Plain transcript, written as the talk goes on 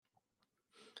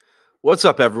What's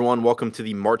up, everyone? Welcome to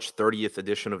the March 30th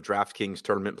edition of DraftKings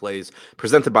Tournament Plays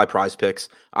presented by Prize Picks.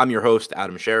 I'm your host,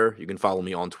 Adam Scherer. You can follow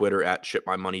me on Twitter at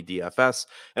ShipMyMoneyDFS.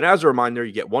 And as a reminder,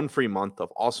 you get one free month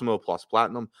of Awesemo Plus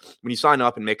Platinum when you sign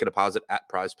up and make a deposit at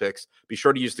Prize Picks. Be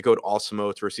sure to use the code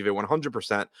Awesemo to receive a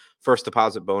 100% first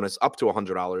deposit bonus up to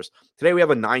 $100. Today, we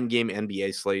have a 9-game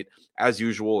NBA slate. As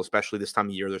usual, especially this time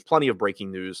of year, there's plenty of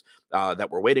breaking news that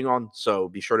we're waiting on. So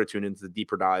be sure to tune into the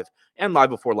deeper dive and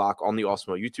live before lock on the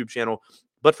Awesemo YouTube channel.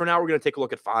 But for now, we're going to take a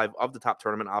look at 5 of the top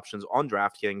tournament options on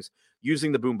DraftKings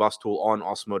using the Boom Bust tool on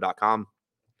awesemo.com.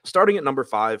 Starting at number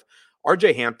 5,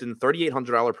 RJ Hampton,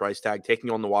 $3,800 price tag,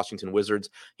 taking on the Washington Wizards.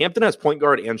 Hampton has point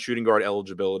guard and shooting guard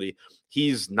eligibility.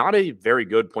 He's not a very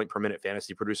good point per minute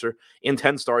fantasy producer. In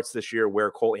 10 starts this year, where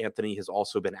Cole Anthony has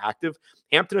also been active,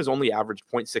 Hampton has only averaged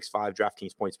 0.65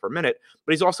 DraftKings points per minute,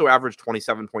 but he's also averaged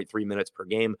 27.3 minutes per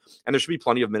game, and there should be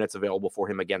plenty of minutes available for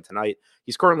him again tonight.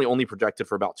 He's currently only projected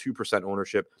for about 2%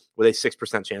 ownership, with a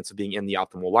 6% chance of being in the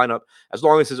optimal lineup. As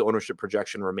long as his ownership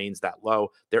projection remains that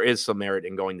low, there is some merit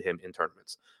in going to him in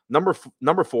tournaments.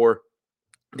 Number 4,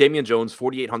 Damian Jones,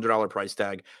 $4,800 price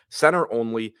tag, center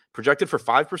only, projected for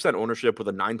 5% ownership with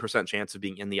a 9% chance of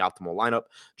being in the optimal lineup.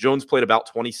 Jones played about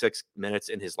 26 minutes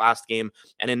in his last game,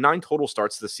 and in 9 total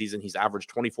starts this season, he's averaged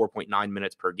 24.9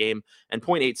 minutes per game and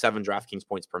 0.87 DraftKings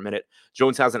points per minute.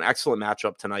 Jones has an excellent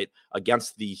matchup tonight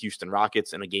against the Houston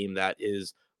Rockets in a game that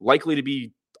is likely to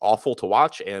be awful to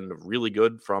watch and really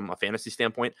good from a fantasy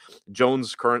standpoint.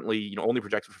 Jones currently, only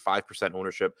projected for 5%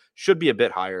 ownership, should be a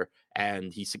bit higher,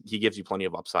 and he gives you plenty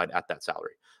of upside at that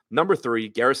salary. Number 3,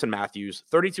 Garrison Matthews,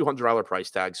 $3,200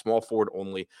 price tag, small forward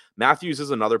only. Matthews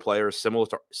is another player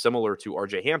similar to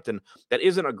RJ Hampton that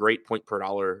isn't a great point per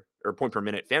dollar or point per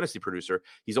minute fantasy producer.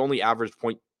 He's only averaged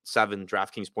 0.7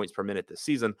 DraftKings points per minute this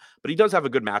season, but he does have a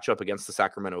good matchup against the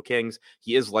Sacramento Kings.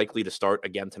 He is likely to start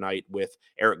again tonight with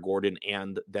Eric Gordon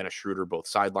and Dennis Schroeder both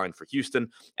sidelined for Houston,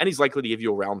 and he's likely to give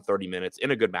you around 30 minutes in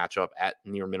a good matchup at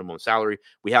near minimum salary.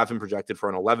 We have him projected for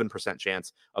an 11%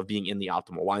 chance of being in the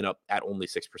optimal lineup at only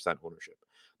 6% ownership.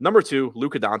 Number 2,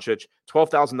 Luka Doncic,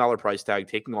 $12,000 price tag,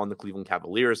 taking on the Cleveland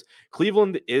Cavaliers.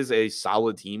 Cleveland is a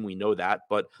solid team, we know that,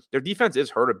 but their defense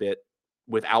is hurt a bit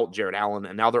without Jared Allen,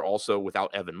 and now they're also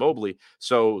without Evan Mobley.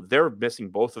 So they're missing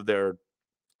both of their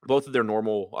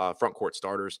normal front court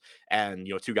starters, and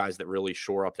 2 guys that really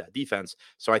shore up that defense.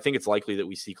 So I think it's likely that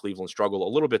we see Cleveland struggle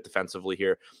a little bit defensively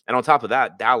here. And on top of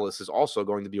that, Dallas is also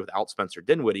going to be without Spencer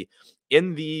Dinwiddie.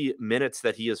 In the minutes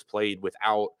that he has played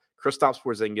without Kristaps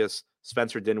Porzingis,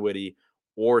 Spencer Dinwiddie,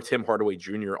 or Tim Hardaway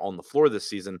Jr. on the floor this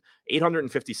season,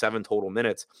 857 total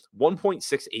minutes,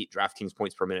 1.68 DraftKings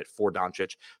points per minute for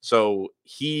Doncic. So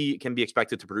he can be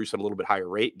expected to produce at a little bit higher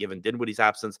rate given Dinwiddie's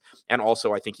absence. And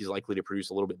also, I think he's likely to produce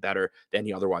a little bit better than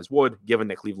he otherwise would, given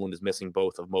that Cleveland is missing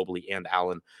both of Mobley and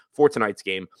Allen for tonight's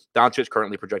game. Doncic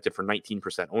currently projected for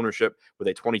 19% ownership with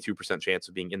a 22% chance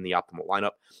of being in the optimal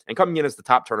lineup. And coming in as the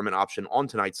top tournament option on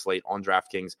tonight's slate on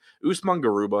DraftKings, Usman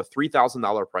Garuba,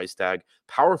 $3,000 price tag,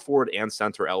 power forward and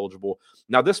center eligible.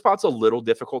 Now, this spot's a little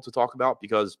difficult to talk about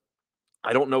because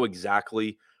I don't know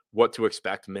exactly what to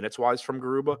expect minutes-wise from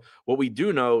Garuba. What we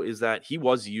do know is that he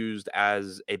was used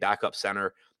as a backup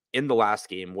center in the last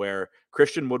game where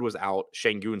Christian Wood was out,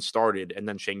 Şengün started, and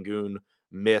then Şengün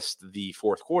missed the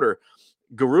fourth quarter.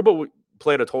 Garuba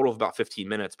played a total of about 15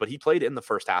 minutes, but he played in the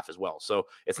first half as well. So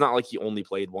it's not like he only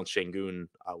played once Şengün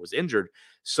was injured.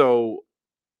 So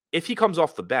if he comes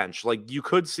off the bench, you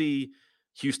could see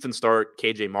Houston start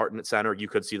KJ Martin at center. You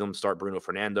could see them start Bruno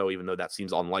Fernando, even though that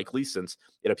seems unlikely since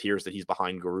it appears that he's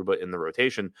behind Garuba in the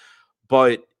rotation.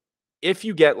 But if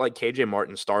you get KJ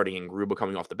Martin starting and Garuba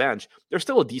coming off the bench, there's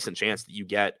still a decent chance that you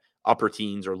get upper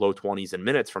teens or low 20s in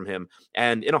minutes from him.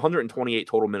 And in 128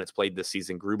 total minutes played this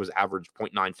season, Garuba's averaged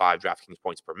 0.95 DraftKings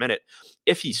points per minute.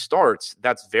 If he starts,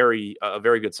 that's a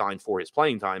very good sign for his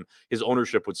playing time. His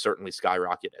ownership would certainly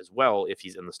skyrocket as well if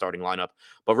he's in the starting lineup.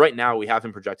 But right now, we have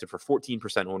him projected for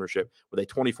 14% ownership with a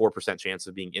 24% chance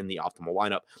of being in the optimal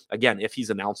lineup. Again, if he's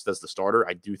announced as the starter,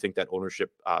 I do think that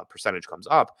ownership percentage comes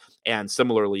up. And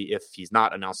similarly, if he's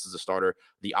not announced as a starter,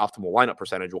 the optimal lineup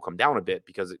percentage will come down a bit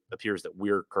because it appears that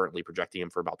we're currently projecting him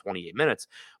for about 28 minutes.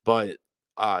 But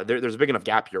there's a big enough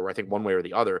gap here where I think one way or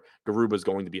the other, Garuba is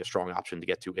going to be a strong option to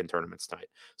get to in tournaments tonight.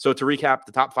 So to recap,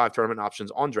 the top 5 tournament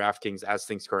options on DraftKings as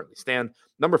things currently stand: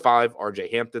 number 5,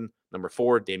 RJ Hampton; number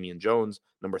 4, Damian Jones;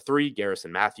 number 3,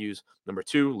 Garrison Matthews; number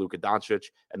 2, Luka Doncic;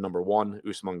 and number 1,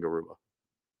 Usman Garuba.